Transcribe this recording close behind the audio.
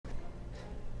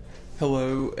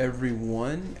Hello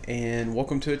everyone, and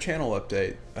welcome to a channel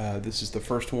update. This is the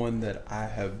first one that I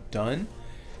have done,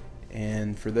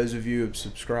 and for those of you who have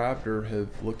subscribed or have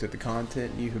looked at the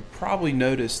content, you have probably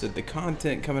noticed that the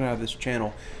content coming out of this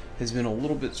channel has been a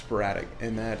little bit sporadic,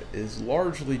 and that is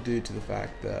largely due to the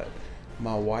fact that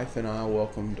my wife and I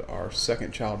welcomed our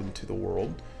second child into the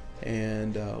world,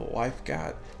 and life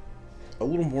got a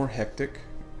little more hectic.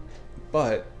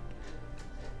 But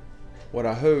what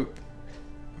I hope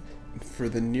for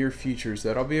the near future is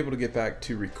that I'll be able to get back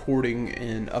to recording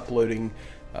and uploading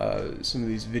some of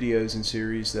these videos and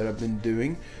series that I've been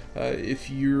doing. If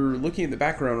you're looking at the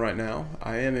background right now,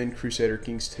 I am in Crusader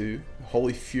Kings 2.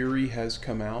 Holy Fury has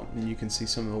come out, and you can see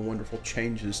some of the wonderful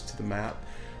changes to the map.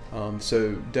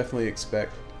 So definitely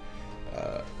expect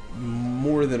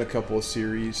more than a couple of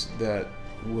series that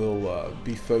will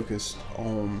be focused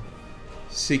on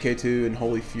CK2 and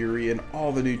Holy Fury and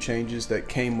all the new changes that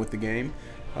came with the game.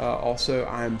 Also,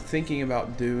 I'm thinking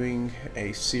about doing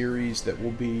a series that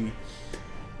will be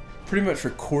pretty much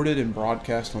recorded and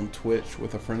broadcast on Twitch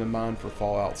with a friend of mine for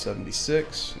Fallout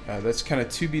 76. That's kind of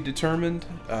to be determined.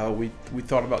 We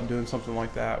thought about doing something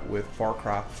like that with Far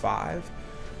Cry 5.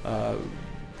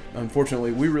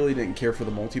 Unfortunately, we really didn't care for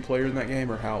the multiplayer in that game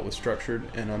or how it was structured,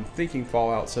 and I'm thinking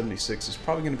Fallout 76 is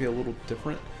probably going to be a little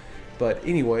different. But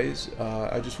anyways,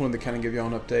 I just wanted to kind of give you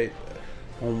all an update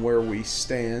on where we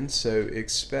stand, so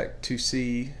expect to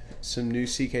see some new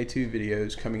CK2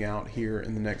 videos coming out here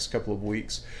in the next couple of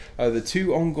weeks. The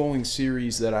two ongoing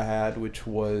series that I had, which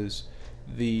was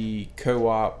the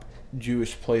co-op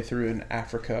Jewish playthrough in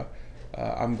Africa,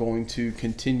 I'm going to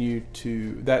continue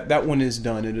to, that one is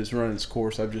done, it has run its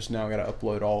course. I've just now got to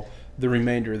upload all the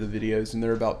remainder of the videos, and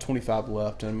there are about 25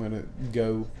 left, and I'm going to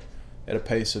go at a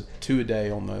pace of 2 a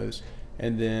day on those.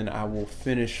 And then I will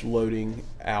finish loading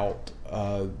out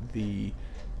the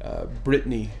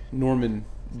Norman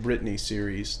Brittany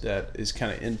series that is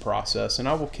kind of in process, and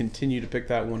I will continue to pick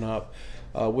that one up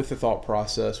with the thought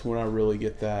process. When I really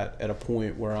get that at a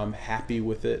point where I'm happy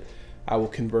with it, I will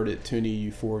convert it to an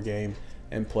EU4 game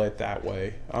and play it that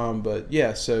way. But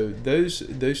yeah, so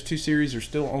those two series are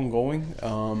still ongoing.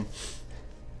 Well,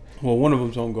 one of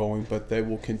them's ongoing, but they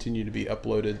will continue to be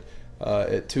uploaded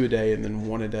at 2 a day and then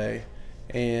 1 a day.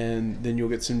 And then you'll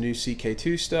get some new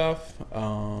CK2 stuff,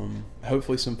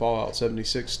 hopefully some Fallout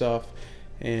 76 stuff,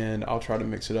 and I'll try to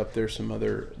mix it up. There's some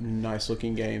other nice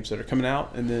looking games that are coming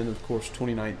out, and then of course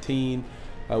 2019.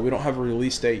 We don't have a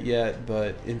release date yet,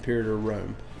 but Imperator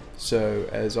Rome. So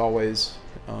as always,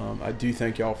 I do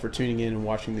thank y'all for tuning in and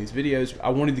watching these videos. I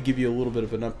wanted to give you a little bit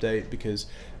of an update because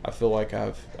I feel like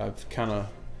I've kind of,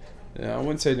 I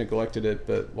wouldn't say neglected it,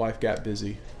 but life got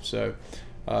busy. So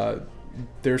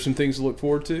there are some things to look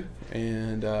forward to,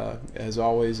 and as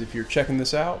always, if you're checking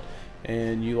this out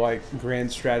and you like grand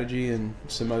strategy and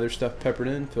some other stuff peppered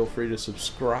in, feel free to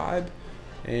subscribe,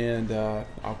 and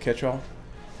I'll catch y'all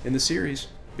in the series.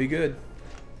 Be good.